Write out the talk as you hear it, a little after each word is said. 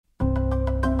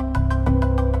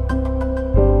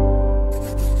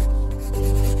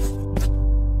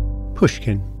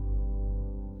Pushkin.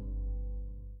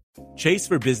 Chase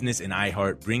for Business and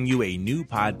iHeart bring you a new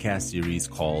podcast series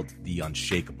called The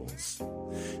Unshakables.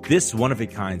 This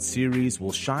one-of-a-kind series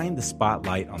will shine the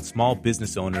spotlight on small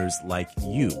business owners like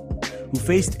you, who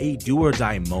faced a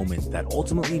do-or-die moment that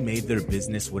ultimately made their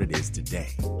business what it is today.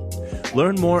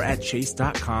 Learn more at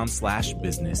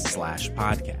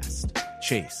chase.com/business/podcast.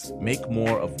 Chase, make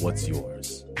more of what's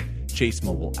yours. Chase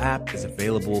mobile app is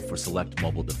available for select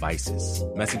mobile devices.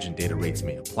 Message and data rates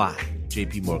may apply.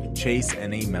 JP Morgan Chase,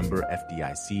 N.A. member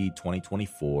FDIC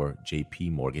 2024,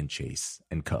 JP Morgan Chase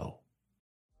 & Co.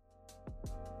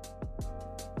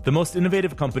 The most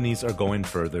innovative companies are going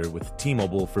further with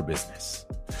T-Mobile for Business.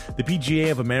 The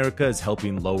PGA of America is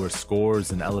helping lower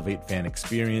scores and elevate fan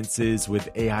experiences with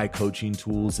AI coaching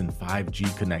tools and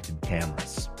 5G connected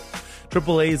cameras.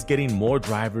 AAA is getting more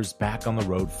drivers back on the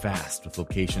road fast with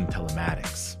location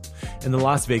telematics. And the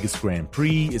Las Vegas Grand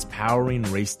Prix is powering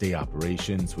race day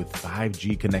operations with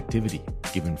 5G connectivity,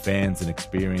 giving fans an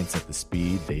experience at the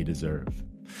speed they deserve.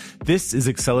 This is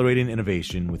accelerating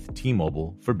innovation with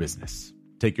T-Mobile for Business.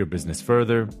 Take your business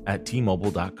further at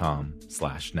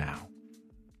T-Mobile.com/now.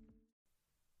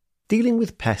 Dealing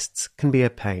with pests can be a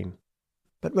pain.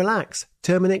 But relax,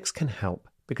 Terminix can help,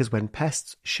 because when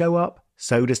pests show up,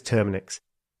 so does Terminix.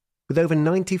 With over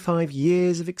 95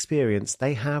 years of experience,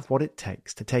 they have what it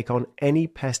takes to take on any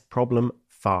pest problem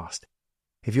fast.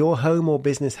 If your home or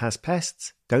business has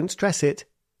pests, don't stress it,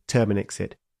 Terminix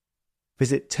it.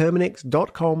 Visit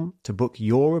Terminix.com to book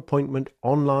your appointment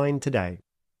online today.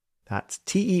 That's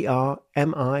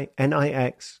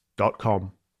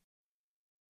Terminix.com.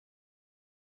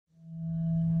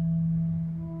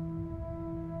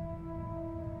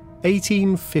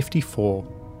 (1854).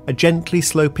 A gently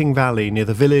sloping valley near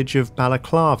the village of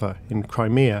Balaclava in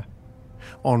Crimea.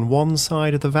 On one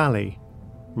side of the valley,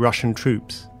 Russian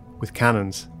troops with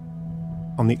cannons.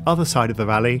 On the other side of the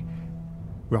valley,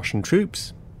 Russian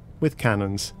troops with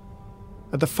cannons.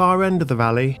 At the far end of the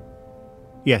valley,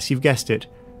 yes, you've guessed it,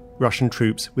 Russian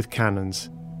troops with cannons.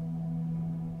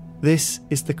 This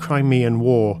is the Crimean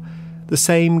War, the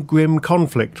same grim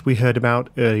conflict we heard about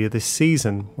earlier this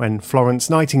season when Florence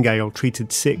Nightingale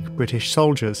treated sick British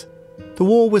soldiers. The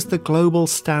war was the global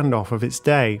standoff of its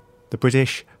day. The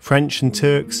British, French and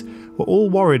Turks were all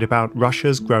worried about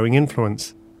Russia's growing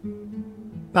influence.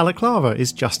 Balaclava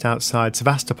is just outside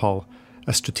Sevastopol,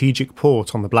 a strategic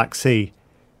port on the Black Sea,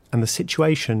 and the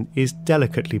situation is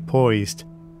delicately poised.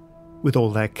 With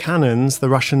all their cannons, the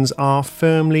Russians are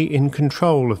firmly in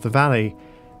control of the valley.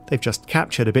 They've just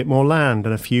captured a bit more land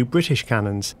and a few British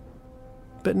cannons.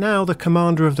 But now the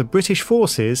commander of the British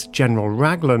forces, General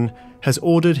Raglan, has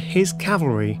ordered his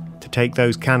cavalry to take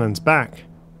those cannons back.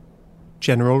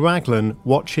 General Raglan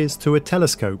watches through a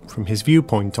telescope from his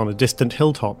viewpoint on a distant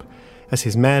hilltop as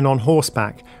his men on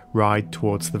horseback ride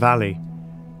towards the valley.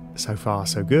 So far,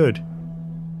 so good.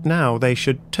 Now they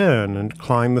should turn and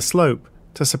climb the slope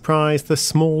to surprise the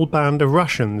small band of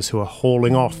Russians who are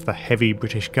hauling off the heavy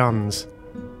British guns.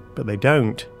 But they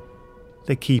don't.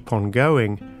 They keep on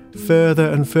going, further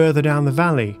and further down the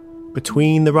valley,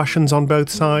 between the Russians on both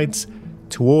sides,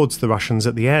 towards the Russians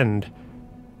at the end.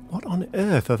 What on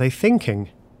earth are they thinking?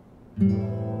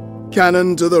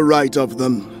 Cannon to the right of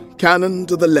them, cannon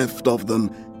to the left of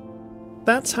them.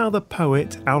 That's how the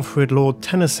poet Alfred Lord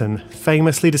Tennyson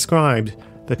famously described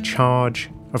the charge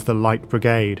of the Light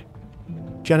Brigade.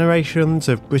 Generations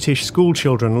of British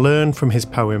schoolchildren learned from his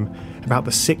poem about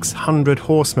the 600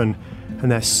 horsemen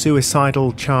and their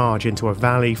suicidal charge into a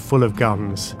valley full of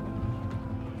guns.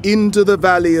 Into the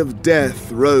valley of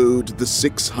death rode the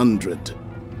 600.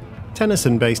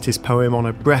 Tennyson based his poem on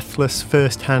a breathless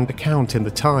first-hand account in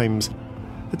The Times.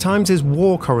 The Times'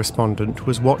 war correspondent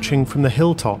was watching from the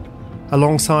hilltop,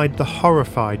 alongside the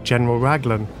horrified General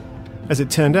Raglan. As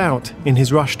it turned out, in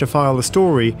his rush to file the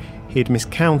story, he had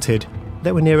miscounted.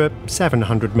 There were nearer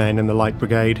 700 men in the Light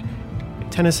Brigade.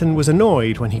 Tennyson was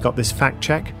annoyed when he got this fact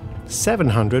check.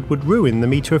 700 would ruin the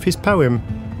metre of his poem.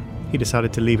 He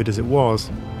decided to leave it as it was.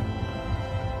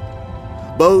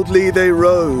 Boldly they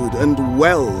rode, and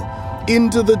well,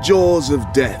 into the jaws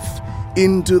of death,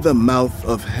 into the mouth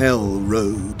of hell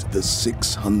rode the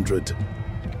 600.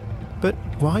 But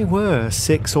why were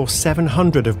 600 or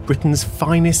 700 of Britain's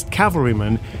finest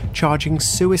cavalrymen charging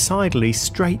suicidally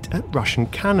straight at Russian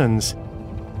cannons?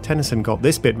 Tennyson got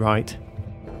this bit right.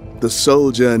 The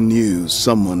soldier knew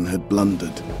someone had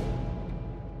blundered.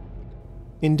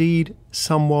 Indeed,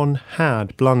 someone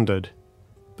had blundered.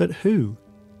 But who?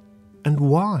 And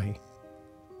why?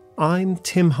 I'm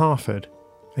Tim Harford,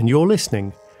 and you're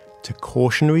listening to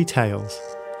Cautionary Tales.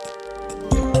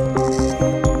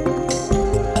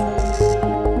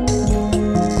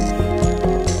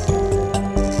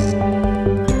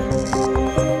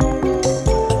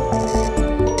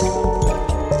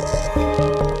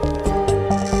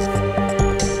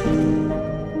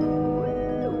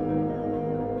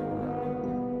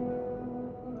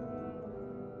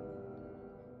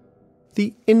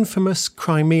 The infamous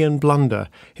Crimean blunder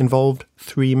involved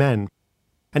 3 men: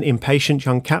 an impatient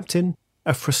young captain,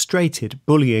 a frustrated,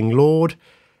 bullying lord,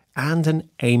 and an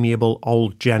amiable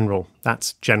old general.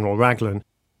 That's General Raglan.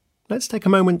 Let's take a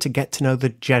moment to get to know the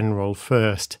general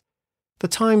first. The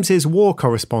Times' war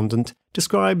correspondent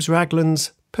describes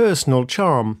Raglan's personal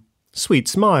charm, sweet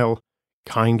smile,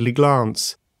 kindly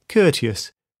glance,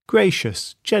 courteous,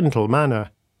 gracious, gentle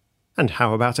manner. And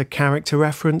how about a character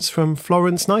reference from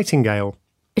Florence Nightingale?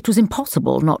 It was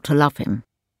impossible not to love him.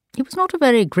 He was not a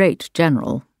very great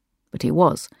general, but he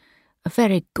was a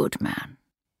very good man.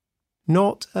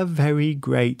 Not a very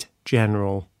great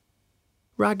general.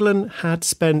 Raglan had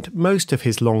spent most of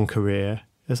his long career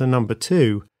as a number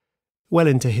 2. Well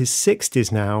into his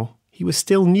 60s now, he was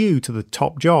still new to the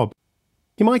top job.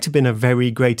 He might have been a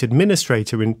very great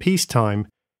administrator in peacetime,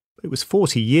 but it was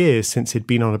 40 years since he'd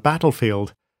been on a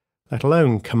battlefield, let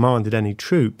alone commanded any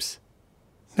troops.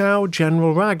 Now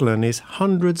General Raglan is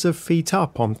hundreds of feet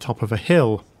up on top of a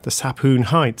hill, the Sapoon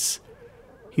Heights.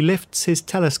 He lifts his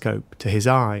telescope to his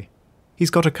eye. He's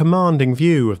got a commanding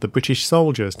view of the British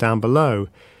soldiers down below.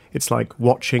 It's like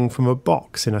watching from a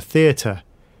box in a theatre.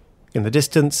 In the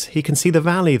distance, he can see the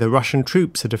valley the Russian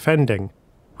troops are defending,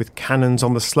 with cannons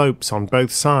on the slopes on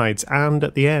both sides and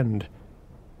at the end.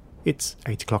 It's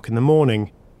 8 o'clock in the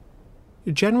morning.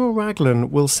 General Raglan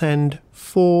will send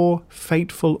 4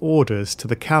 fateful orders to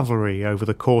the cavalry over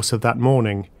the course of that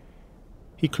morning.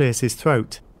 He clears his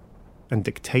throat and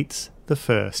dictates the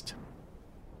first.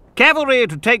 Cavalry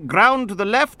to take ground to the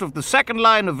left of the second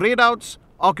line of redoubts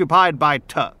occupied by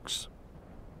Turks.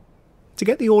 To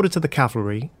get the order to the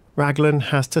cavalry, Raglan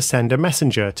has to send a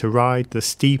messenger to ride the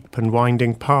steep and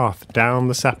winding path down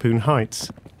the Sapoon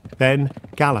Heights, then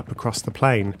gallop across the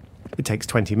plain. It takes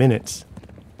 20 minutes.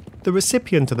 The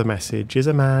recipient of the message is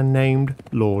a man named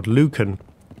Lord Lucan.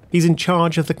 He's in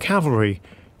charge of the cavalry,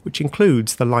 which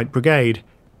includes the Light Brigade.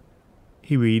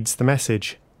 He reads the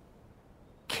message.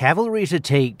 Cavalry to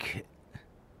take...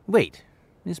 Wait,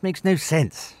 this makes no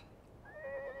sense.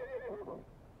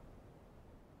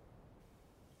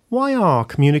 Why are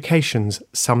communications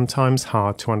sometimes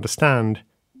hard to understand?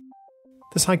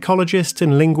 The psychologist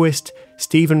and linguist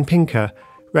Steven Pinker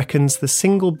reckons the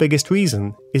single biggest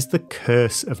reason is the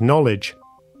curse of knowledge.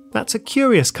 That's a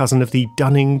curious cousin of the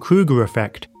Dunning-Kruger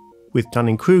effect. With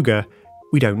Dunning-Kruger,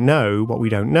 we don't know what we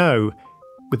don't know.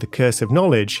 With the curse of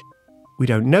knowledge, we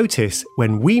don't notice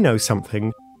when we know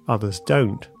something others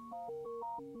don't.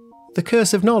 The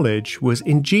curse of knowledge was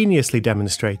ingeniously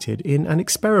demonstrated in an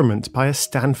experiment by a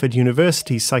Stanford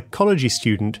University psychology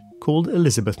student called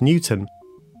Elizabeth Newton.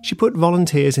 She put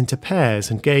volunteers into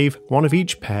pairs and gave one of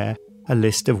each pair a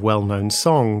list of well-known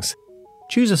songs.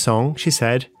 Choose a song, she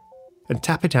said, and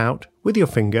tap it out with your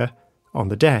finger on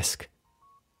the desk.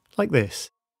 Like this.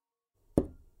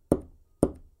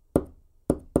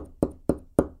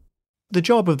 The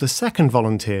job of the second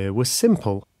volunteer was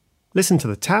simple. Listen to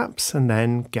the taps and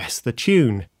then guess the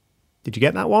tune. Did you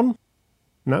get that one?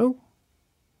 No?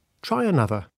 Try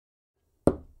another.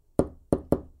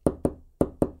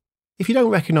 If you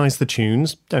don't recognise the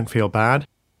tunes, don't feel bad.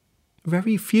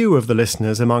 Very few of the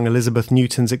listeners among Elizabeth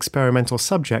Newton's experimental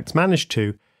subjects managed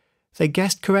to. They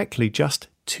guessed correctly just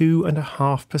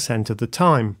 2.5% of the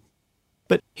time.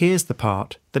 But here's the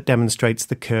part that demonstrates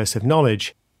the curse of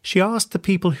knowledge. She asked the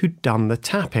people who'd done the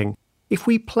tapping, if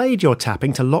we played your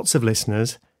tapping to lots of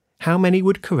listeners, how many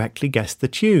would correctly guess the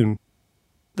tune?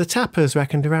 The tappers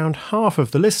reckoned around half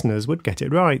of the listeners would get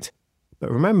it right.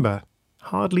 But remember,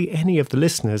 hardly any of the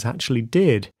listeners actually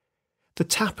did. The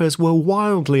tappers were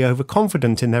wildly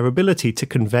overconfident in their ability to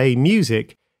convey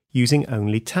music using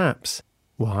only taps.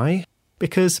 Why?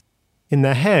 Because, in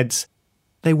their heads,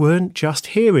 they weren't just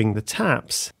hearing the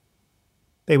taps.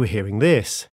 They were hearing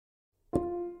this.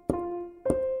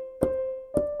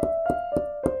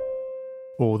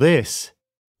 Or this.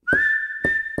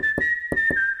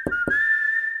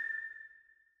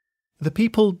 The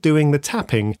people doing the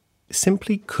tapping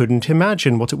simply couldn't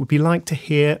imagine what it would be like to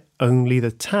hear only the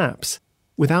taps,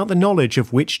 without the knowledge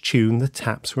of which tune the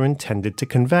taps were intended to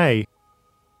convey.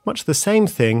 Much the same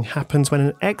thing happens when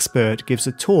an expert gives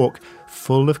a talk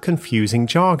full of confusing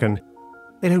jargon.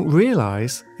 They don't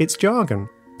realise it's jargon.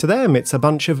 To them, it's a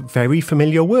bunch of very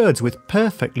familiar words with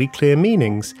perfectly clear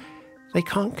meanings. They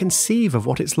can't conceive of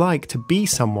what it's like to be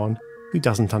someone who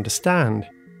doesn't understand.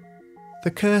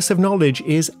 The curse of knowledge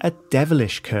is a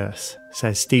devilish curse,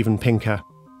 says Steven Pinker.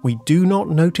 We do not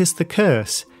notice the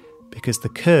curse because the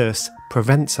curse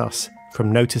prevents us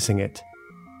from noticing it.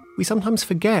 We sometimes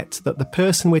forget that the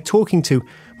person we're talking to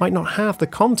might not have the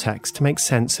context to make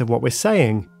sense of what we're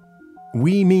saying.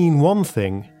 We mean one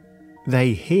thing,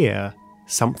 they hear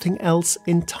something else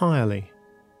entirely.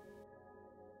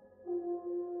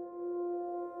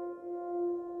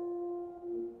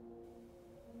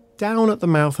 Down at the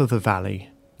mouth of the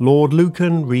valley, Lord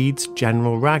Lucan reads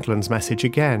General Raglan's message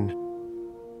again.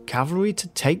 Cavalry to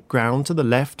take ground to the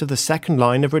left of the second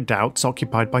line of redoubts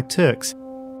occupied by Turks.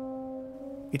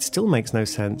 It still makes no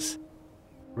sense.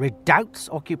 Redoubts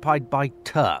occupied by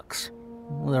Turks?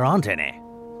 Well, there aren't any.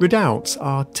 Redoubts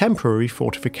are temporary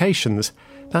fortifications.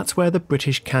 That's where the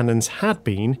British cannons had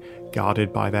been,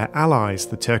 guarded by their allies,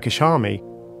 the Turkish army.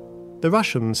 The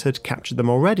Russians had captured them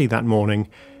already that morning,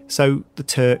 so the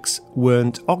Turks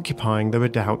weren't occupying the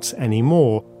redoubts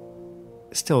anymore.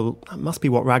 Still, that must be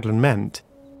what Raglan meant.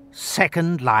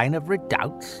 Second line of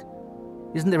redoubts?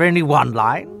 Isn't there only one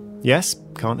line? Yes,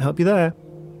 can't help you there.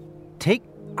 Take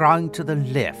ground to the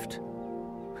left.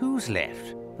 Whose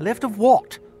left? The left of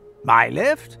what? My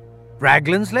left?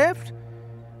 Raglan's left?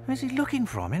 Where's he looking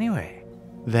from, anyway?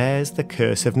 There's the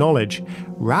curse of knowledge.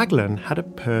 Raglan had a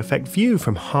perfect view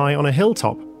from high on a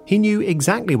hilltop. He knew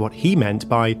exactly what he meant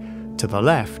by to the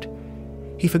left.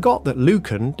 He forgot that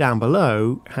Lucan, down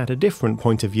below, had a different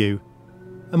point of view.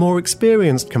 A more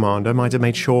experienced commander might have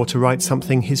made sure to write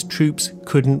something his troops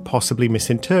couldn't possibly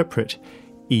misinterpret.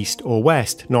 East or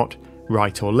west, not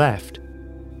right or left.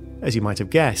 As you might have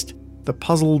guessed, the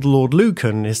puzzled Lord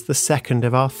Lucan is the second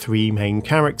of our three main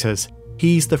characters.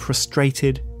 He's the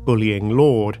frustrated, bullying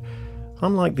lord.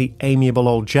 Unlike the amiable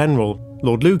old general,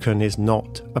 Lord Lucan is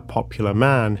not a popular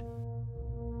man.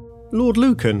 Lord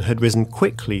Lucan had risen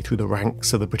quickly through the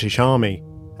ranks of the British Army,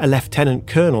 a lieutenant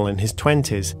colonel in his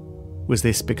 20s. Was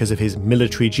this because of his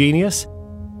military genius?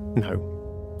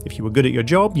 No. If you were good at your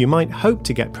job, you might hope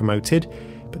to get promoted,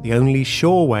 but the only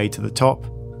sure way to the top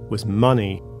was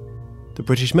money. The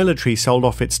British military sold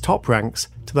off its top ranks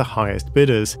to the highest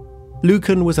bidders.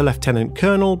 Lucan was a lieutenant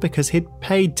colonel because he'd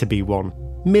paid to be one,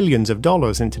 millions of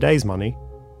dollars in today's money.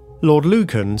 Lord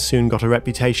Lucan soon got a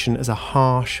reputation as a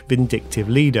harsh, vindictive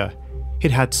leader.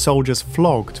 He'd had soldiers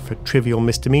flogged for trivial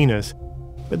misdemeanours.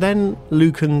 But then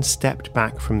Lucan stepped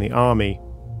back from the army.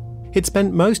 He'd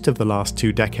spent most of the last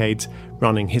 2 decades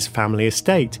running his family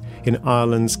estate in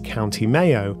Ireland's County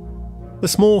Mayo. The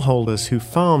smallholders who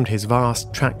farmed his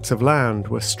vast tracts of land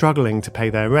were struggling to pay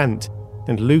their rent,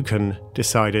 and Lucan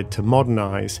decided to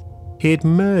modernise. He had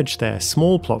merged their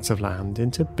small plots of land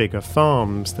into bigger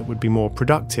farms that would be more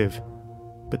productive.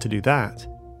 But to do that,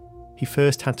 he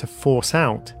first had to force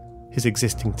out his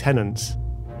existing tenants.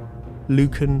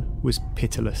 Lucan was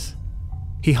pitiless.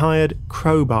 He hired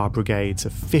crowbar brigades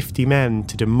of 50 men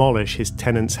to demolish his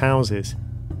tenants' houses.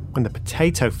 When the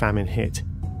potato famine hit,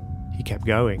 he kept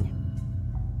going.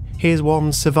 Here's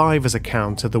one survivor's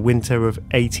account of the winter of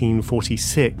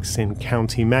 1846 in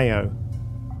County Mayo.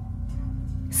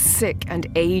 Sick and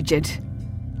aged,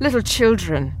 little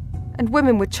children and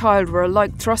women with child were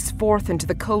alike thrust forth into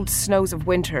the cold snows of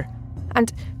winter,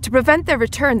 and to prevent their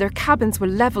return their cabins were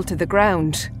levelled to the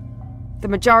ground. The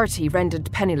majority,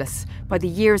 rendered penniless by the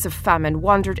years of famine,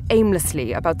 wandered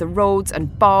aimlessly about the roads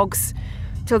and bogs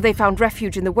till they found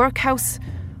refuge in the workhouse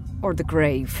or the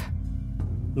grave.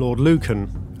 Lord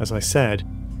Lucan, as I said,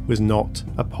 was not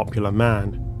a popular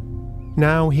man.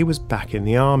 Now he was back in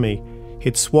the army.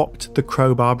 He'd swapped the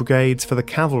crowbar brigades for the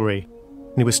cavalry,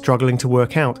 and he was struggling to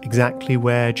work out exactly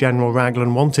where General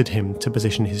Raglan wanted him to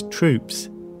position his troops.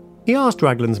 He asked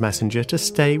Raglan's messenger to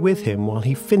stay with him while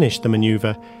he finished the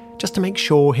manoeuvre, just to make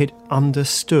sure he'd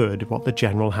understood what the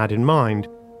general had in mind,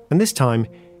 and this time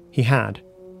he had.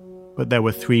 But there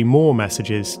were 3 more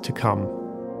messages to come.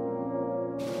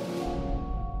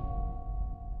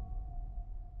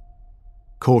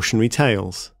 Cautionary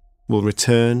Tales will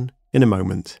return in a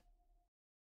moment.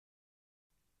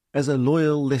 As a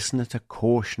loyal listener to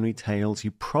Cautionary Tales,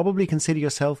 you probably consider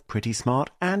yourself pretty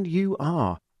smart, and you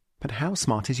are. But how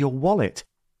smart is your wallet?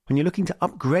 When you're looking to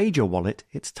upgrade your wallet,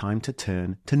 it's time to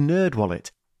turn to NerdWallet.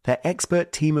 Their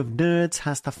expert team of nerds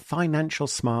has the financial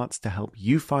smarts to help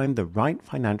you find the right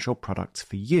financial products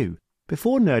for you.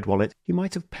 Before NerdWallet, you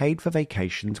might have paid for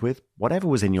vacations with whatever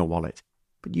was in your wallet,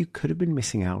 but you could have been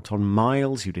missing out on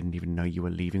miles you didn't even know you were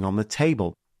leaving on the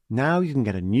table. Now you can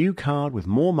get a new card with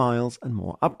more miles and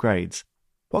more upgrades.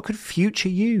 What could future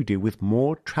you do with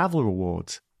more travel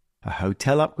rewards? A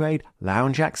hotel upgrade,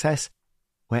 lounge access?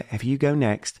 Wherever you go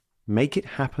next, make it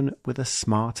happen with a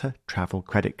smarter travel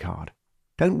credit card.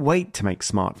 Don't wait to make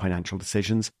smart financial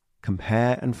decisions.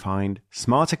 Compare and find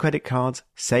smarter credit cards,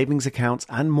 savings accounts,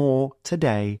 and more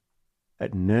today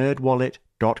at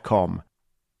nerdwallet.com.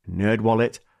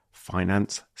 NerdWallet,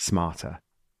 finance smarter.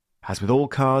 As with all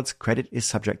cards, credit is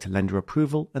subject to lender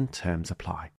approval and terms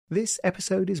apply. This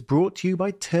episode is brought to you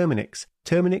by Terminix.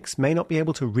 Terminix may not be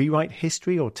able to rewrite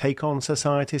history or take on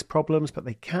society's problems, but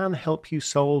they can help you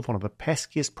solve one of the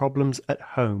peskiest problems at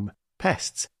home.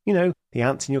 Pests. You know, the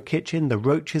ants in your kitchen, the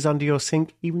roaches under your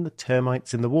sink, even the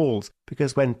termites in the walls.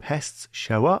 Because when pests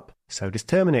show up, so does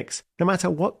Terminix. No matter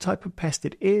what type of pest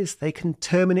it is, they can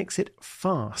Terminix it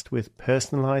fast with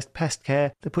personalised pest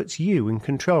care that puts you in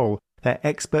control. Their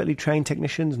expertly trained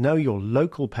technicians know your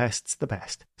local pests the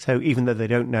best. So even though they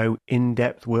don't know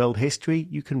in-depth world history,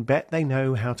 you can bet they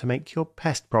know how to make your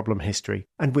pest problem history.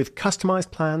 And with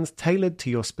customised plans tailored to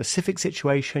your specific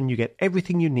situation, you get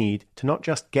everything you need to not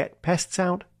just get pests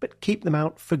out, but keep them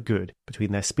out for good.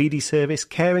 Between their speedy service,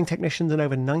 caring technicians and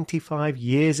over 95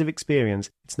 years of experience,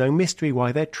 it's no mystery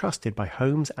why they're trusted by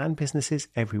homes and businesses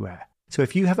everywhere. So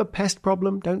if you have a pest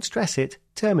problem, don't stress it,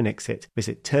 Terminix it.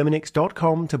 Visit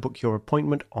Terminix.com to book your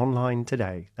appointment online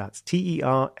today. That's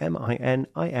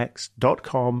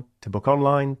Terminix.com to book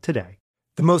online today.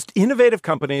 The most innovative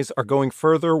companies are going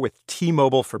further with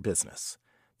T-Mobile for Business.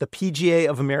 The PGA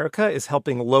of America is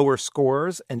helping lower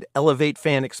scores and elevate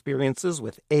fan experiences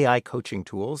with AI coaching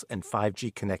tools and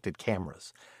 5G connected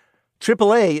cameras.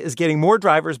 AAA is getting more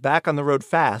drivers back on the road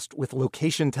fast with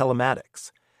location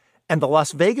telematics. And the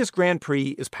Las Vegas Grand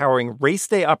Prix is powering race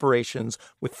day operations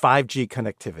with 5G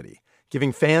connectivity,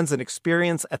 giving fans an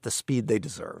experience at the speed they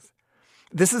deserve.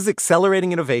 This is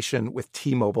accelerating innovation with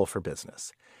T-Mobile for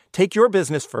Business. Take your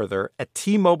business further at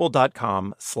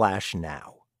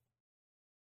T-Mobile.com/now.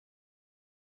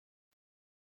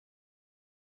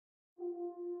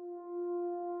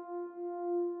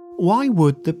 Why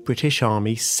would the British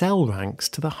Army sell ranks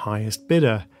to the highest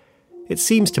bidder? It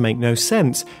seems to make no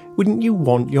sense. Wouldn't you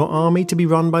want your army to be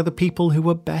run by the people who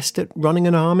were best at running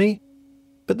an army?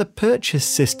 But the purchase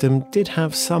system did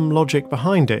have some logic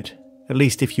behind it, at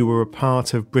least if you were a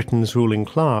part of Britain's ruling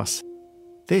class.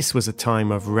 This was a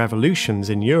time of revolutions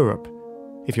in Europe.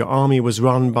 If your army was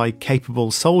run by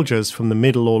capable soldiers from the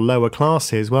middle or lower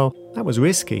classes, well, that was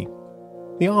risky.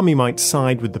 The army might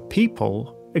side with the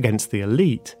people against the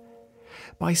elite.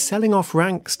 By selling off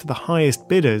ranks to the highest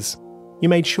bidders, you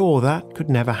made sure that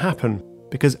could never happen,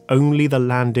 because only the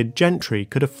landed gentry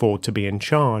could afford to be in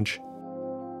charge.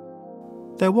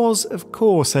 There was, of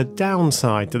course, a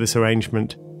downside to this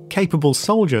arrangement. Capable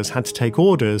soldiers had to take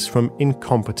orders from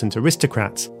incompetent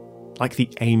aristocrats, like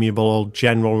the amiable old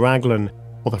General Raglan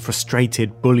or the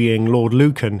frustrated, bullying Lord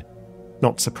Lucan.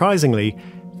 Not surprisingly,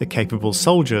 the capable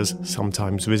soldiers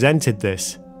sometimes resented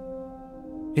this.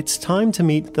 It's time to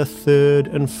meet the third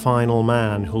and final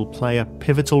man who'll play a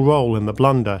pivotal role in the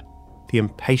blunder, the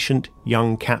impatient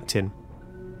young captain.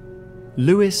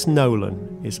 Lewis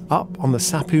Nolan is up on the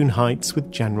Sapoon Heights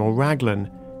with General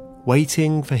Raglan,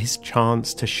 waiting for his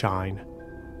chance to shine.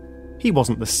 He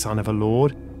wasn't the son of a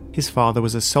lord. His father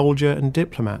was a soldier and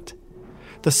diplomat.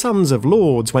 The sons of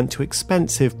lords went to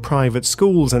expensive private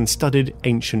schools and studied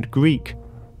ancient Greek.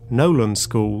 Nolan's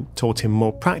school taught him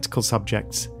more practical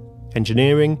subjects: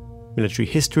 engineering, military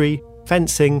history,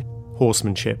 fencing,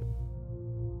 horsemanship.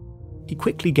 He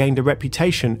quickly gained a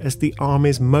reputation as the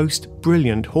army's most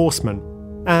brilliant horseman,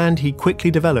 and he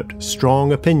quickly developed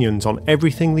strong opinions on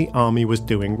everything the army was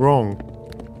doing wrong.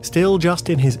 Still just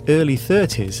in his early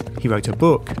 30s, he wrote a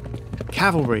book,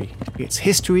 Cavalry, Its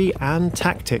History and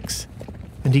Tactics,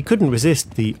 and he couldn't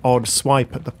resist the odd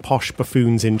swipe at the posh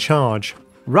buffoons in charge.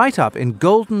 Right up in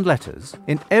golden letters,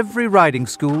 in every riding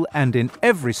school and in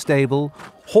every stable,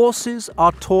 horses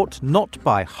are taught not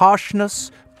by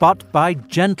harshness, but by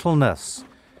gentleness.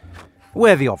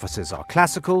 Where the officers are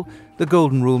classical, the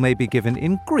golden rule may be given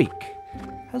in Greek,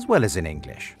 as well as in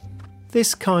English.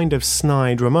 This kind of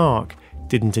snide remark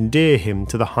didn't endear him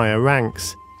to the higher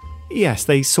ranks. Yes,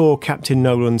 they saw Captain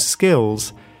Nolan's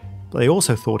skills, but they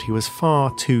also thought he was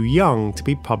far too young to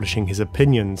be publishing his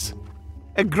opinions.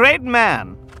 A great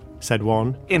man, said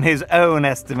one, in his own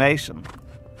estimation.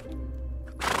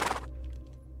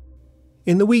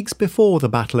 In the weeks before the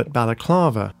battle at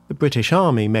Balaclava, the British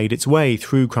Army made its way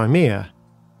through Crimea,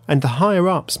 and the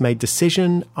higher-ups made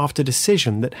decision after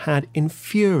decision that had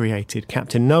infuriated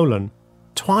Captain Nolan.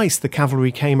 Twice the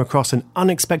cavalry came across an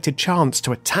unexpected chance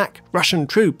to attack Russian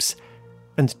troops,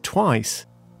 and twice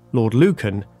Lord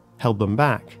Lucan held them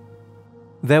back.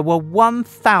 There were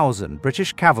 1,000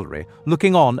 British cavalry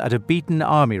looking on at a beaten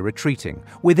army retreating,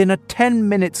 within a 10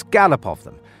 minutes gallop of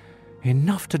them.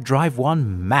 Enough to drive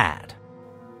one mad.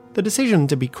 The decision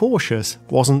to be cautious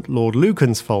wasn't Lord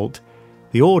Lucan's fault.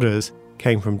 The orders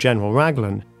came from General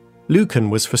Raglan. Lucan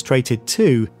was frustrated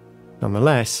too.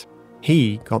 Nonetheless,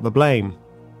 he got the blame.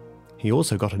 He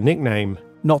also got a nickname,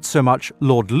 not so much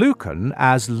Lord Lucan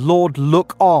as Lord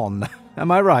Look-on.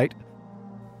 Am I right?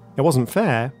 It wasn't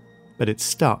fair, but it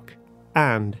stuck,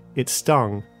 and it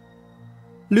stung.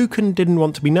 Lucan didn't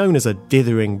want to be known as a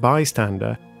dithering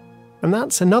bystander, and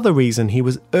that's another reason he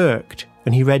was irked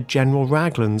when he read General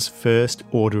Raglan's first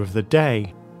order of the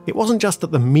day. It wasn't just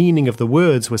that the meaning of the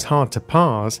words was hard to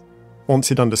parse. Once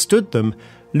he'd understood them,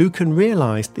 Lucan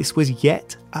realised this was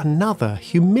yet another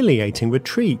humiliating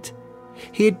retreat.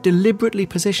 He had deliberately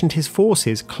positioned his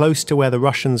forces close to where the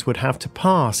Russians would have to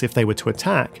pass if they were to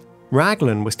attack.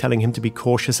 Raglan was telling him to be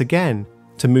cautious again,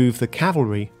 to move the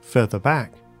cavalry further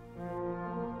back.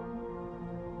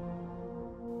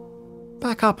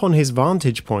 Back up on his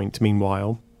vantage point,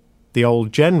 meanwhile, the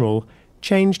old general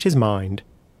changed his mind.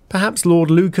 Perhaps Lord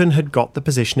Lucan had got the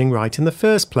positioning right in the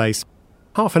first place.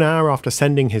 Half an hour after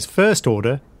sending his first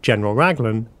order, General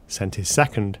Raglan sent his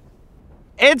second.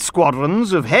 8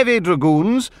 squadrons of heavy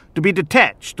dragoons to be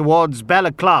detached towards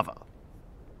Balaclava.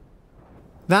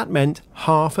 That meant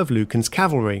half of Lucan's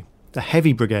cavalry, the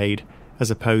heavy brigade, as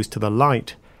opposed to the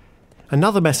light.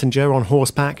 Another messenger on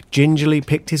horseback gingerly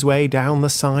picked his way down the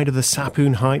side of the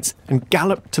Sapoon Heights and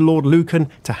galloped to Lord Lucan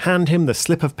to hand him the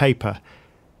slip of paper.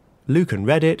 Lucan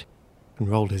read it and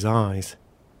rolled his eyes.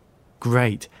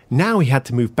 Great, now he had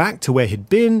to move back to where he'd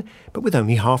been, but with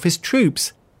only half his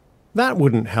troops. That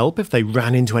wouldn't help if they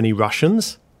ran into any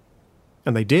Russians.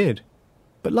 And they did.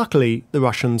 But luckily, the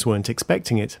Russians weren't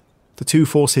expecting it. The two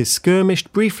forces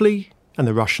skirmished briefly, and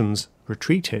the Russians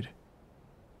retreated.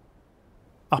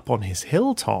 Up on his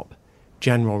hilltop,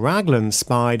 General Raglan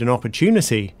spied an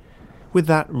opportunity. With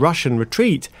that Russian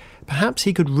retreat, perhaps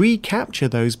he could recapture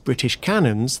those British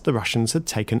cannons the Russians had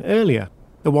taken earlier,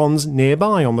 the ones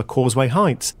nearby on the Causeway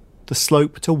Heights, the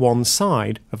slope to one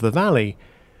side of the valley.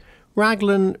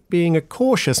 Raglan, being a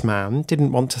cautious man,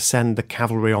 didn't want to send the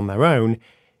cavalry on their own.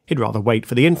 He'd rather wait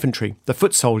for the infantry, the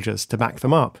foot soldiers, to back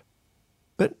them up.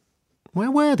 But where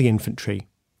were the infantry?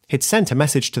 He'd sent a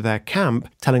message to their camp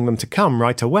telling them to come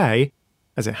right away.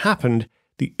 As it happened,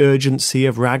 the urgency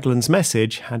of Raglan's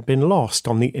message had been lost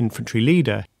on the infantry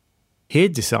leader.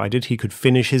 He'd decided he could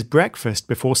finish his breakfast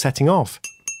before setting off.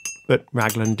 But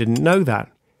Raglan didn't know that.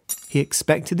 He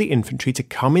expected the infantry to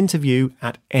come into view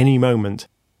at any moment.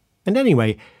 And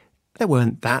anyway, there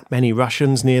weren't that many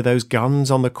Russians near those guns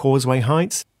on the Causeway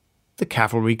Heights. The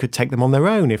cavalry could take them on their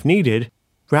own if needed.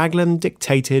 Raglan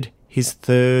dictated his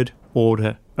third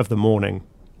order of the morning.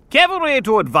 Cavalry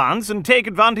to advance and take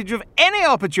advantage of any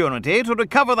opportunity to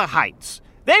recover the heights.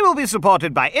 They will be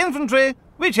supported by infantry,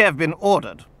 which have been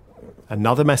ordered.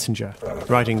 Another messenger,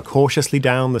 riding cautiously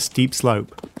down the steep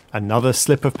slope. Another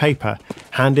slip of paper,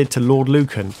 handed to Lord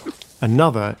Lucan.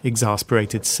 Another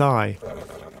exasperated sigh.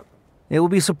 It will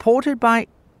be supported by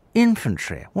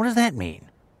infantry. What does that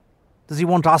mean? Does he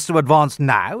want us to advance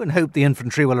now and hope the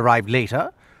infantry will arrive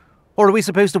later? Or are we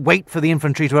supposed to wait for the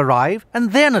infantry to arrive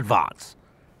and then advance?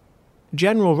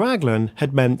 General Raglan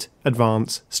had meant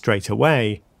advance straight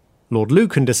away. Lord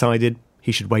Lucan decided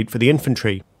he should wait for the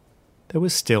infantry. There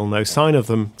was still no sign of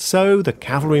them, so the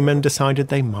cavalrymen decided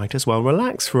they might as well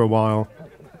relax for a while.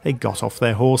 They got off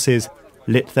their horses,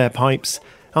 lit their pipes,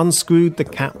 unscrewed the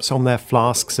caps on their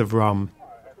flasks of rum.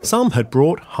 Some had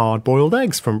brought hard-boiled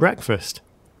eggs from breakfast.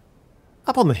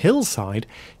 Up on the hillside,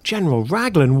 General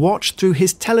Raglan watched through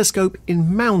his telescope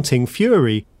in mounting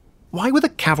fury. Why were the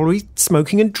cavalry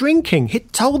smoking and drinking?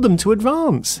 He'd told them to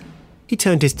advance. He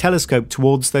turned his telescope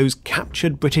towards those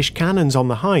captured British cannons on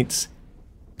the heights.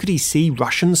 Could he see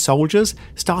Russian soldiers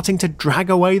starting to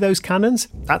drag away those cannons?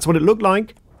 That's what it looked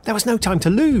like. There was no time to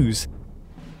lose.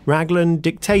 Raglan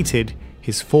dictated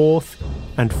his fourth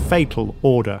and fatal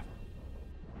order.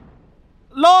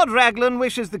 Lord Raglan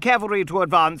wishes the cavalry to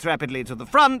advance rapidly to the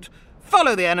front,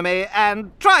 follow the enemy,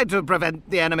 and try to prevent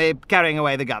the enemy carrying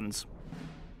away the guns.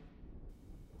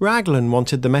 Raglan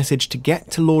wanted the message to get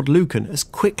to Lord Lucan as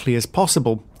quickly as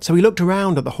possible, so he looked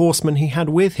around at the horsemen he had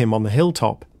with him on the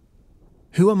hilltop.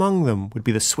 Who among them would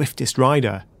be the swiftest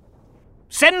rider?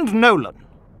 Send Nolan.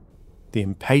 The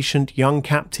impatient young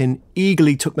captain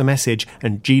eagerly took the message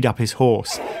and geed up his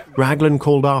horse. Raglan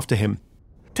called after him.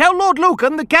 Tell Lord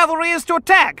Lucan the cavalry is to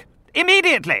attack,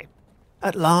 immediately.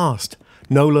 At last,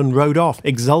 Nolan rode off,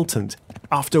 exultant.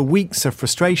 After weeks of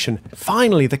frustration,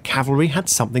 finally the cavalry had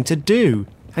something to do.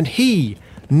 And he,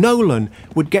 Nolan,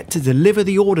 would get to deliver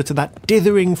the order to that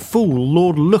dithering fool,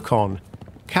 Lord Look-on.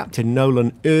 Captain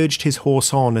Nolan urged his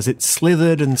horse on as it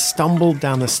slithered and stumbled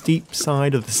down the steep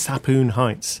side of the Sapoon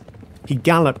Heights. He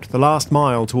galloped the last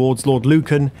mile towards Lord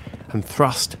Lucan and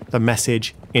thrust the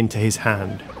message into his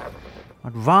hand.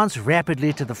 Advance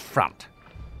rapidly to the front.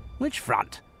 Which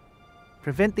front?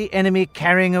 Prevent the enemy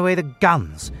carrying away the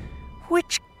guns.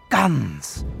 Which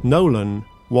guns? Nolan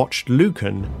watched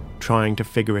Lucan trying to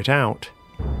figure it out.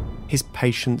 His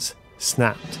patience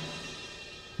snapped.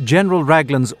 General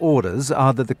Raglan's orders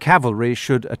are that the cavalry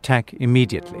should attack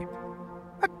immediately.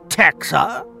 Attack,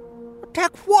 sir?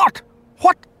 Attack what?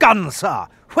 What guns, sir?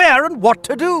 Where and what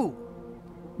to do?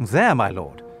 There, my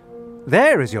lord.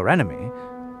 There is your enemy.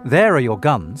 There are your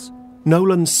guns.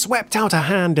 Nolan swept out a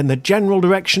hand in the general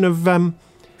direction of,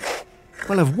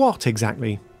 of what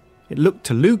exactly? It looked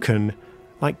to Lucan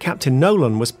like Captain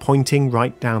Nolan was pointing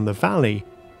right down the valley,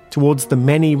 towards the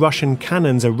many Russian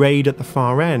cannons arrayed at the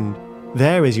far end.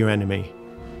 There is your enemy.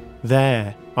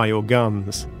 There are your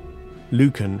guns.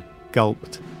 Lucan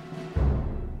gulped.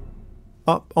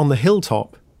 Up on the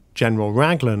hilltop, General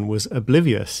Raglan was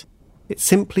oblivious. It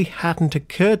simply hadn't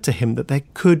occurred to him that there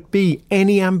could be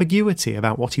any ambiguity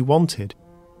about what he wanted.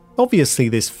 Obviously,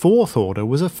 this fourth order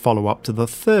was a follow-up to the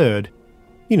third.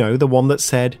 You know, the one that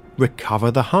said,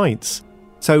 recover the heights.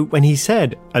 So when he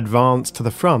said, advance to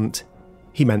the front,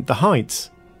 he meant the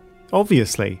heights.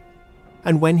 Obviously.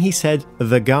 And when he said,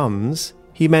 the guns,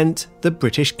 he meant the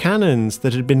British cannons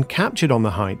that had been captured on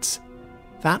the heights.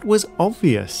 That was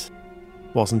obvious,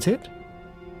 wasn't it?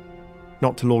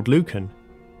 Not to Lord Lucan.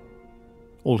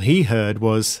 All he heard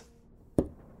was...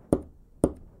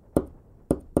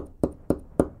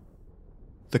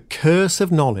 The curse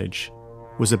of knowledge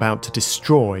was about to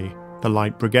destroy the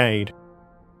Light Brigade.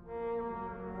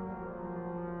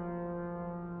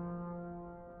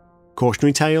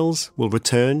 Cautionary Tales will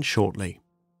return shortly.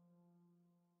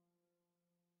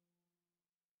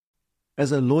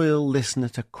 As a loyal listener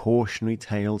to Cautionary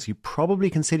Tales, you probably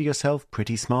consider yourself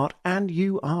pretty smart, and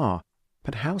you are.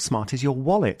 But how smart is your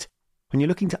wallet? When you're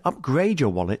looking to upgrade your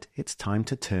wallet, it's time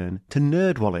to turn to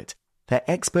NerdWallet. Their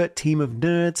expert team of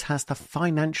nerds has the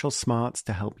financial smarts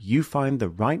to help you find the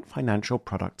right financial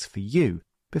products for you.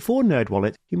 Before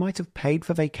NerdWallet, you might have paid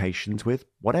for vacations with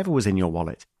whatever was in your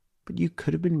wallet, but you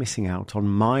could have been missing out on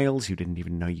miles you didn't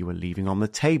even know you were leaving on the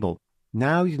table.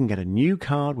 Now you can get a new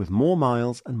card with more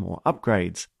miles and more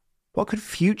upgrades. What could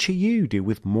future you do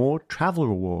with more travel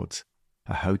rewards?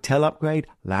 A hotel upgrade,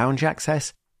 lounge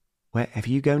access? Wherever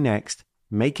you go next,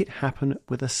 make it happen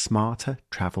with a smarter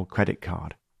travel credit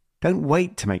card. Don't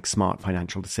wait to make smart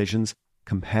financial decisions.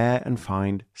 Compare and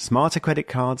find smarter credit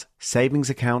cards, savings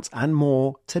accounts, and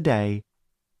more today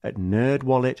at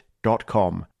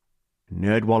nerdwallet.com.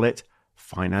 NerdWallet,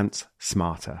 finance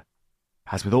smarter.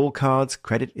 As with all cards,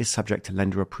 credit is subject to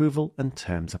lender approval and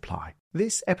terms apply.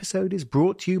 This episode is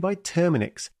brought to you by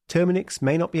Terminix. Terminix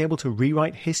may not be able to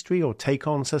rewrite history or take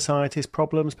on society's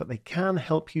problems, but they can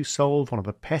help you solve one of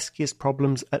the peskiest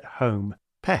problems at home.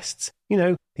 Pests. You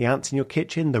know, the ants in your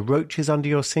kitchen, the roaches under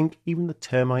your sink, even the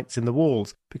termites in the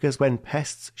walls. Because when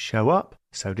pests show up,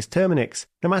 so does Terminix.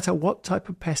 No matter what type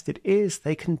of pest it is,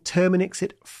 they can Terminix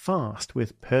it fast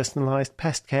with personalised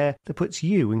pest care that puts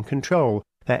you in control.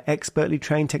 Their expertly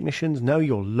trained technicians know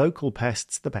your local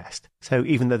pests the best. So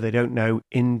even though they don't know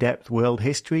in-depth world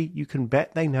history, you can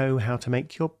bet they know how to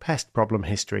make your pest problem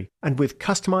history. And with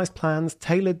customized plans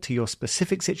tailored to your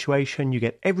specific situation, you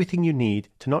get everything you need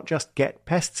to not just get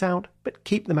pests out, but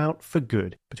keep them out for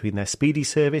good. Between their speedy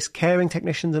service, caring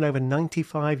technicians, and over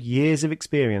 95 years of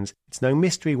experience, it's no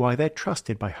mystery why they're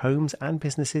trusted by homes and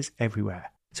businesses everywhere.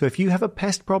 So if you have a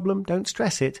pest problem, don't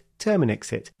stress it,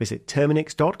 Terminix it. Visit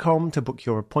Terminix.com to book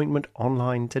your appointment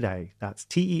online today. That's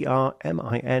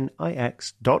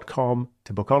Terminix.com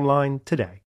to book online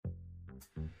today.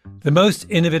 The most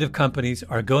innovative companies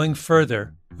are going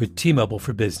further with T-Mobile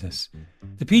for Business.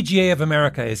 The PGA of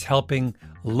America is helping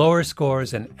lower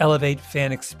scores and elevate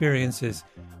fan experiences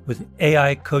with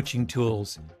AI coaching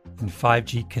tools and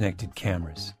 5G connected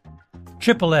cameras.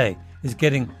 AAA is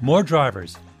getting more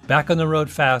drivers back on the road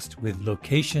fast with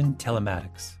location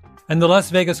telematics. And the Las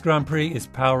Vegas Grand Prix is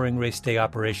powering race day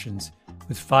operations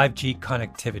with 5G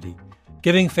connectivity,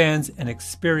 giving fans an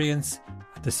experience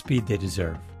at the speed they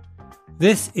deserve.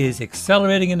 This is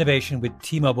accelerating innovation with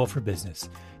T-Mobile for Business.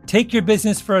 Take your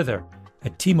business further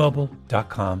at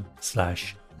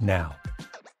T-Mobile.com/now.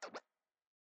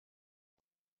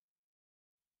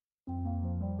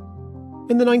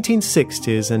 In the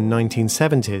 1960s and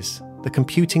 1970s, the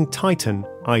computing titan,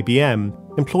 IBM,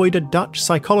 employed a Dutch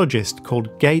psychologist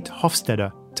called Geert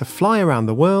Hofstede to fly around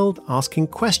the world asking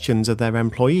questions of their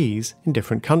employees in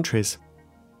different countries.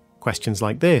 Questions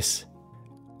like this.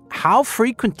 How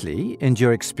frequently, in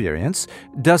your experience,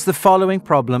 does the following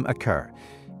problem occur?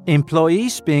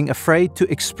 Employees being afraid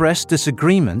to express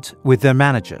disagreement with their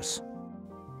managers.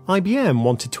 IBM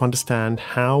wanted to understand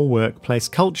how workplace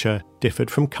culture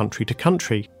differed from country to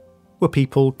country. Were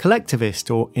people collectivist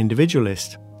or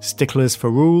individualist, sticklers for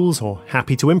rules or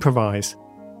happy to improvise?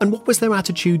 And what was their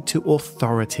attitude to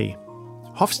authority?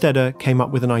 Hofstede came up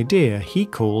with an idea he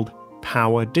called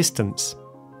power distance.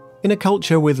 In a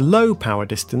culture with low power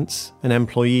distance, an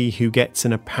employee who gets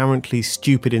an apparently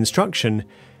stupid instruction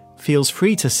feels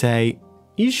free to say,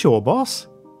 "You sure, boss?"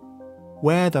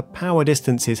 Where the power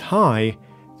distance is high,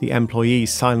 the employee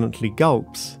silently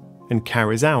gulps and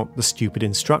carries out the stupid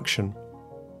instruction.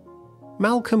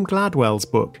 Malcolm Gladwell's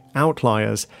book,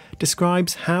 Outliers,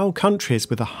 describes how countries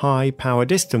with a high power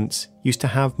distance used to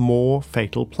have more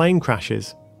fatal plane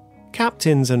crashes.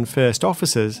 Captains and first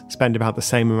officers spend about the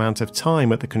same amount of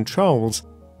time at the controls,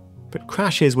 but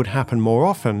crashes would happen more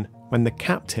often when the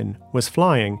captain was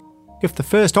flying. If the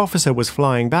first officer was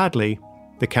flying badly,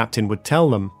 the captain would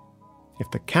tell them. If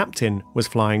the captain was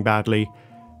flying badly,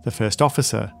 the first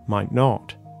officer might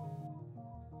not.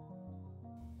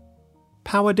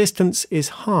 Power distance is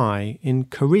high in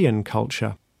Korean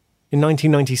culture. In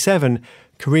 1997,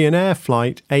 Korean Air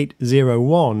Flight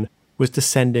 801 was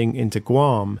descending into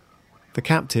Guam. The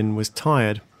captain was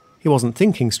tired. He wasn't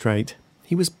thinking straight.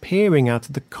 He was peering out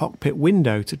of the cockpit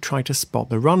window to try to spot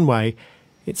the runway.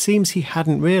 It seems he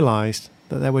hadn't realised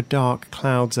that there were dark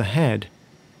clouds ahead.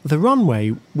 The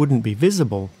runway wouldn't be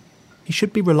visible. He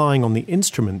should be relying on the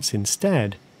instruments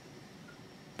instead.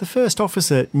 The first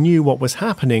officer knew what was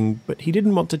happening, but he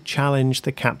didn't want to challenge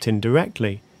the captain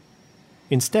directly.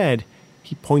 Instead,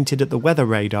 he pointed at the weather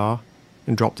radar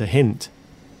and dropped a hint.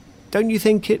 "Don't you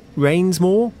think it rains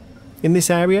more in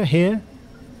this area here?"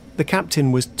 The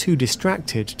captain was too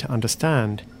distracted to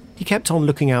understand. He kept on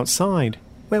looking outside.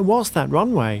 Where was that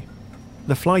runway?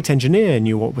 The flight engineer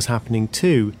knew what was happening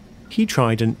too. He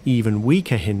tried an even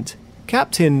weaker hint.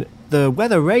 "Captain, the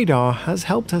weather radar has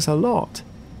helped us a lot."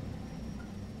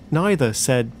 Neither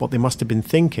said what they must have been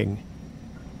thinking.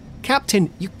 "Captain,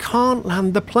 you can't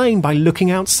land the plane by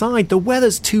looking outside. The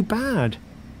weather's too bad."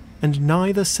 And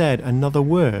neither said another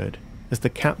word as the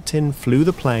captain flew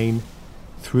the plane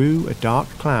through a dark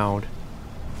cloud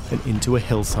and into a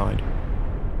hillside.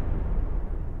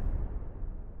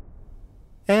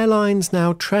 Airlines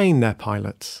now train their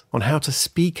pilots on how to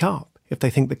speak up if they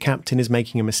think the captain is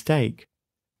making a mistake.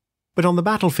 But on the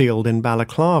battlefield in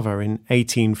Balaclava in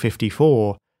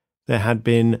 1854, there had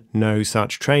been no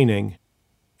such training.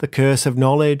 The curse of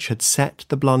knowledge had set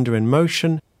the blunder in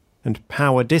motion, and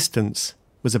power distance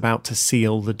was about to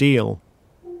seal the deal.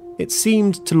 It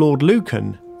seemed to Lord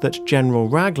Lucan that General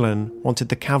Raglan wanted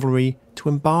the cavalry to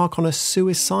embark on a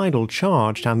suicidal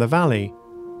charge down the valley.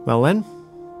 Well then,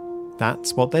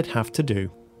 that's what they'd have to do.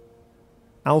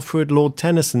 Alfred Lord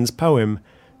Tennyson's poem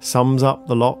sums up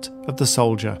the lot of the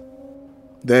soldier.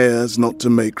 Theirs not to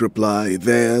make reply,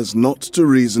 theirs not to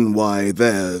reason why,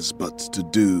 theirs but to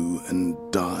do and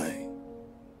die.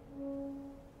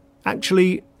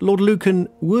 Actually, Lord Lucan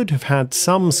would have had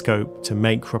some scope to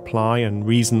make reply and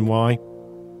reason why.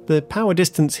 The power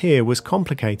distance here was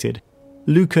complicated.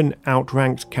 Lucan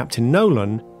outranked Captain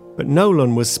Nolan, but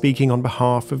Nolan was speaking on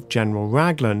behalf of General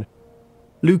Raglan.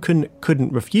 Lucan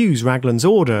couldn't refuse Raglan's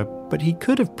order, but he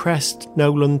could have pressed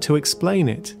Nolan to explain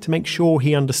it, to make sure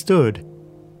he understood.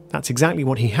 That's exactly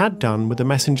what he had done with the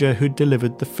messenger who'd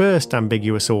delivered the first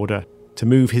ambiguous order, to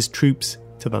move his troops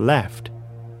to the left.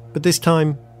 But this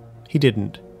time, he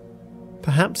didn't.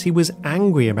 Perhaps he was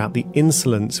angry about the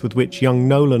insolence with which young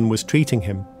Nolan was treating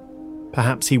him.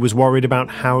 Perhaps he was worried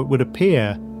about how it would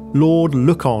appear, Lord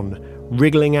Look-on,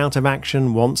 wriggling out of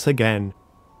action once again.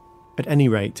 At any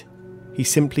rate, he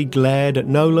simply glared at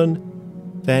Nolan,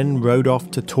 then rode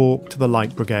off to talk to the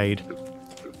Light Brigade.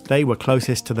 They were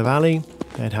closest to the valley,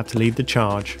 they'd have to lead the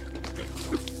charge.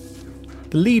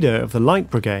 The leader of the Light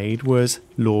Brigade was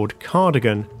Lord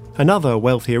Cardigan, another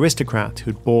wealthy aristocrat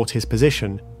who'd bought his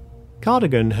position.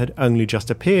 Cardigan had only just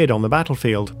appeared on the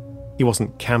battlefield. He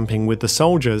wasn't camping with the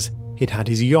soldiers, he'd had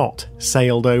his yacht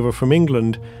sailed over from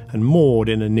England and moored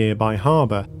in a nearby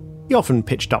harbour. He often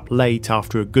pitched up late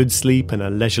after a good sleep and a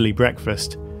leisurely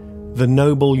breakfast. The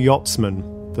noble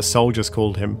yachtsman, the soldiers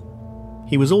called him.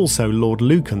 He was also Lord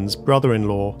Lucan's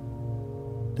brother-in-law.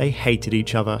 They hated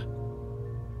each other.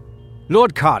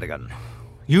 Lord Cardigan,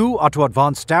 you are to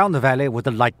advance down the valley with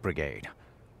the Light Brigade.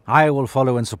 I will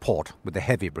follow in support with the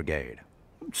Heavy Brigade.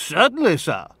 Certainly,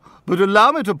 sir. But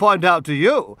allow me to point out to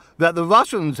you that the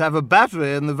Russians have a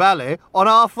battery in the valley on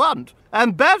our front,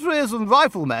 and batteries and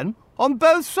riflemen on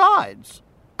both sides.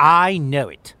 I know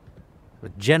it.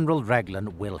 But General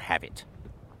Raglan will have it.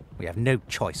 We have no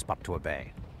choice but to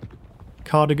obey.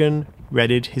 Cardigan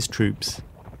readied his troops.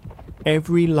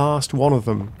 Every last one of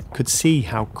them could see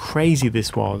how crazy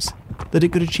this was, that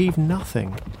it could achieve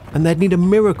nothing. and they'd need a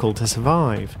miracle to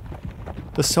survive.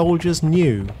 The soldiers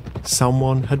knew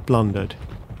someone had blundered.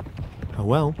 Oh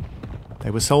well,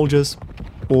 they were soldiers.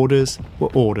 Orders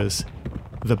were orders.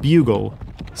 The bugle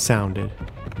sounded.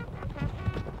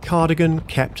 Cardigan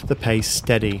kept the pace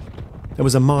steady. There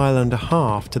was 1.5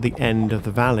 miles to the end of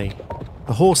the valley.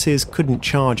 The horses couldn't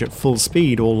charge at full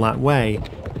speed all that way,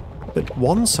 but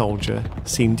one soldier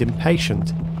seemed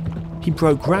impatient. He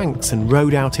broke ranks and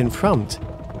rode out in front.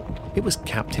 It was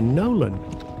Captain Nolan.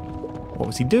 What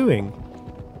was he doing?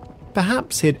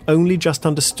 Perhaps he'd only just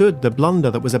understood the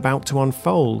blunder that was about to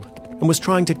unfold and was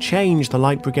trying to change the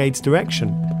Light Brigade's direction.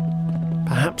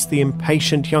 Perhaps the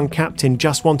impatient young captain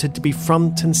just wanted to be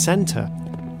front and centre.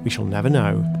 We shall never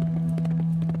know.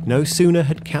 No sooner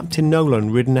had Captain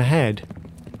Nolan ridden ahead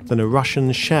than a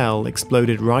Russian shell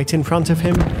exploded right in front of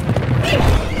him,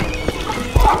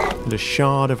 and a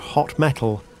shard of hot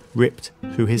metal ripped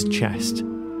through his chest.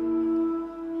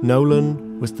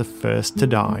 Nolan was the first to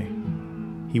die.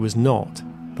 He was not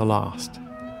the last.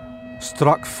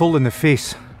 Struck full in the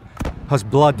face, his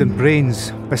blood and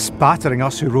brains bespattering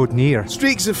us who rode near.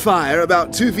 Streaks of fire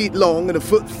about 2 feet long and a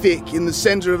foot thick in the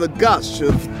centre of a gush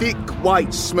of thick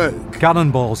white smoke.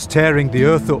 Cannonballs tearing the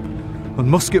earth up, and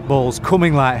musket balls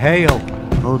coming like hail.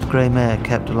 Old grey mare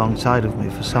kept alongside of me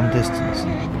for some distance,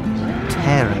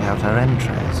 tearing out her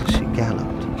entrails as she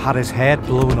galloped. Had his head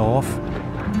blown off.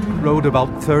 Rode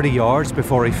about 30 yards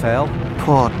before he fell.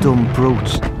 Poor dumb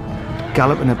brutes,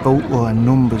 galloping about were in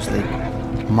numbers like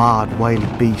mad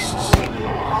wild beasts.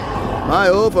 My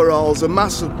overalls, a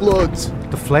mass of blood.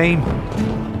 The flame,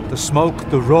 the smoke,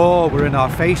 the roar were in our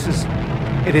faces.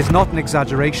 It is not an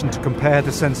exaggeration to compare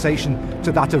the sensation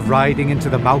to that of riding into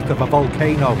the mouth of a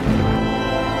volcano.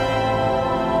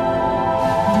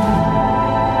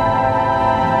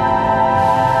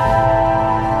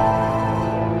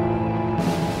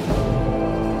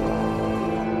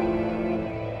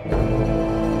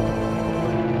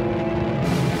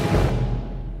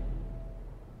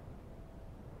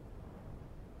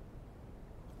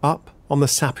 Up on the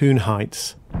Sapoon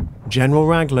Heights, General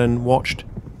Raglan watched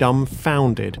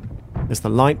dumbfounded as the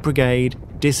Light Brigade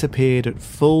disappeared at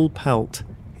full pelt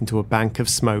into a bank of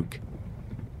smoke.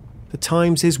 The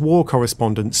Times' war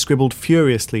correspondent scribbled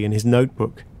furiously in his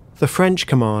notebook. The French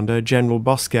commander, General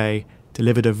Bosquet,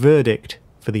 delivered a verdict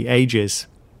for the ages.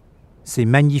 C'est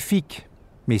magnifique,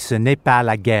 mais ce n'est pas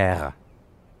la guerre.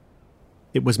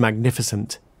 It was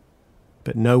magnificent,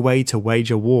 but no way to wage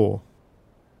a war.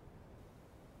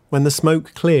 When the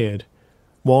smoke cleared,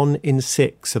 1 in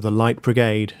 6 of the Light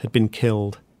Brigade had been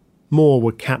killed. More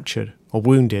were captured or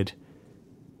wounded.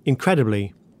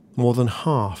 Incredibly, more than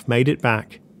half made it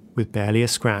back with barely a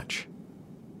scratch.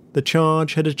 The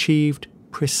charge had achieved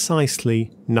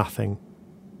precisely nothing.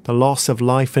 The loss of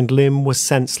life and limb was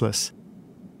senseless.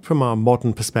 From our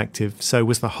modern perspective, so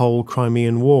was the whole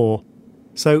Crimean War.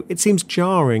 So it seems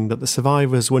jarring that the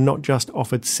survivors were not just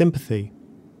offered sympathy,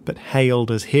 but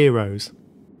hailed as heroes.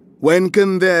 When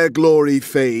can their glory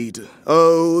fade?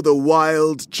 Oh, the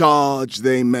wild charge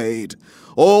they made.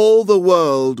 All the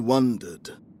world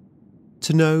wondered.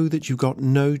 To know that you got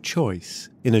no choice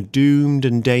in a doomed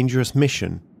and dangerous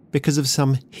mission because of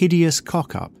some hideous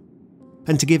cock-up,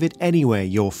 and to give it anyway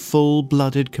your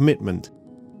full-blooded commitment,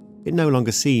 it no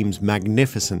longer seems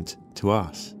magnificent to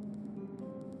us.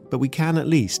 But we can at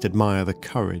least admire the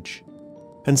courage.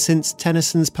 And since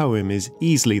Tennyson's poem is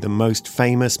easily the most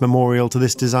famous memorial to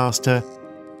this disaster,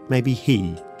 maybe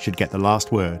he should get the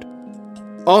last word.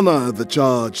 Honour the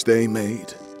charge they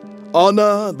made.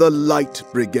 Honour the Light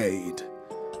Brigade.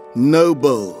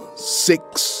 Noble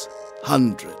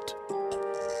 600.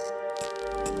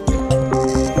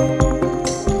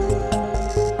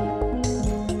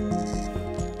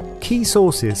 Key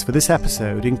sources for this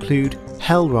episode include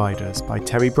Hell Riders by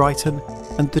Terry Brighton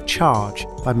and The Charge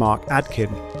by Mark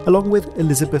Adkin, along with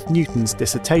Elizabeth Newton's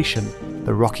dissertation,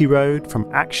 The Rocky Road from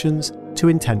Actions to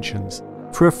Intentions.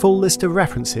 For a full list of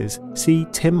references, see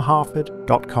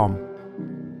timharford.com.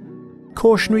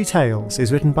 Cautionary Tales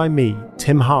is written by me,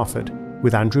 Tim Harford,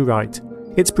 with Andrew Wright.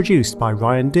 It's produced by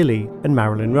Ryan Dilley and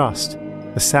Marilyn Rust.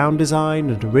 The sound design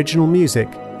and original music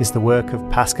is the work of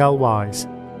Pascal Wise.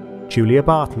 Julia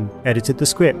Barton edited the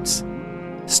scripts.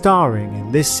 Starring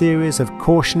in this series of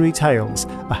cautionary tales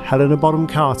are Helena Bonham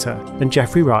Carter and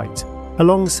Jeffrey Wright,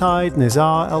 alongside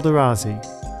Nizar Eldarazi,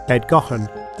 Ed Gohan,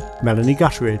 Melanie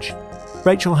Gutteridge,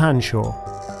 Rachel Hanshaw,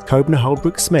 Kobna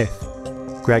Holbrook Smith,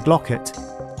 Greg Lockett,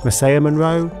 Messiah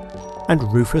Monroe, and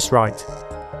Rufus Wright.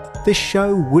 This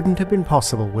show wouldn't have been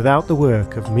possible without the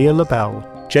work of Mia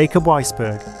LaBelle, Jacob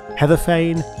Weisberg, Heather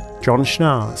Fain, John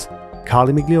Schnars,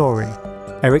 Carly Migliori,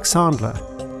 Eric Sandler,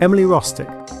 Emily Rostick,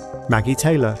 Maggie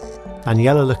Taylor,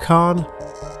 Daniela Lacan,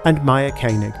 and Maya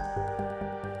Koenig.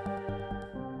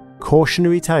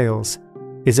 Cautionary Tales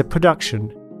is a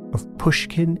production of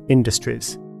Pushkin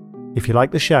Industries. If you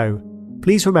like the show,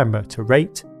 please remember to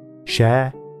rate,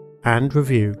 share, and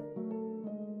review.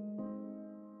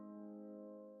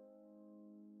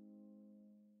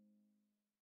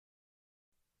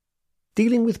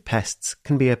 Dealing with pests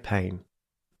can be a pain.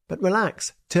 But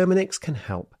relax, Terminix can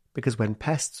help, because when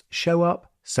pests show up,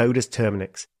 so does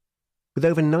Terminix. With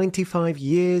over 95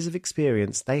 years of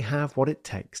experience, they have what it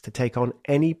takes to take on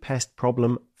any pest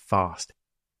problem fast.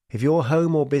 If your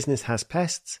home or business has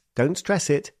pests, don't stress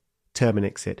it,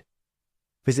 Terminix it.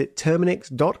 Visit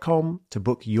Terminix.com to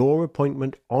book your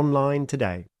appointment online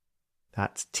today.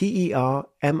 That's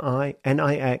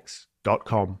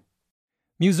Terminix.com.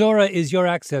 Musora is your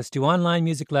access to online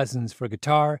music lessons for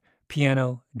guitar,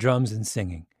 piano, drums, and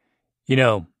singing. You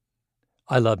know,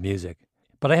 I love music,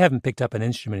 but I haven't picked up an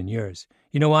instrument in years.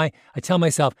 You know why? I tell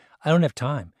myself, I don't have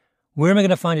time. Where am I going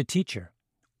to find a teacher?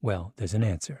 Well, there's an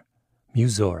answer.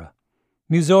 Musora.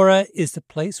 Musora is the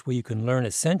place where you can learn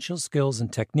essential skills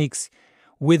and techniques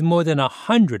with more than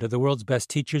 100 of the world's best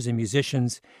teachers and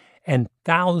musicians and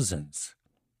thousands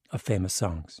of famous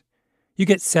songs. You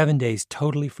get 7 days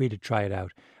totally free to try it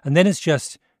out, and then it's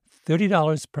just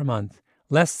 $30 per month,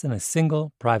 less than a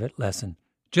single private lesson.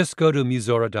 Just go to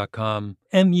Musora.com,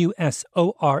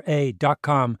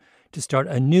 Musora.com, to start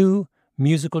a new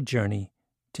musical journey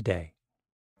today.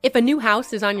 If a new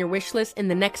house is on your wish list in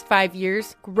the next 5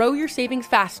 years, grow your savings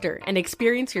faster and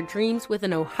experience your dreams with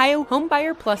an Ohio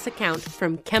Homebuyer Plus account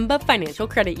from Kemba Financial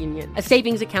Credit Union. A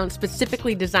savings account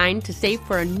specifically designed to save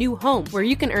for a new home, where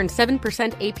you can earn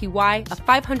 7% APY,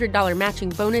 a $500 matching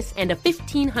bonus, and a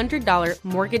 $1,500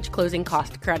 mortgage closing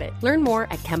cost credit. Learn more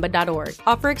at Kemba.org.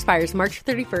 Offer expires March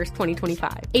 31st,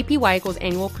 2025. APY equals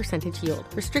annual percentage yield.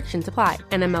 Restrictions apply.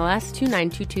 NMLS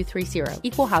 292230.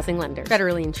 Equal housing lender.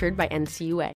 Federally insured by NCUA.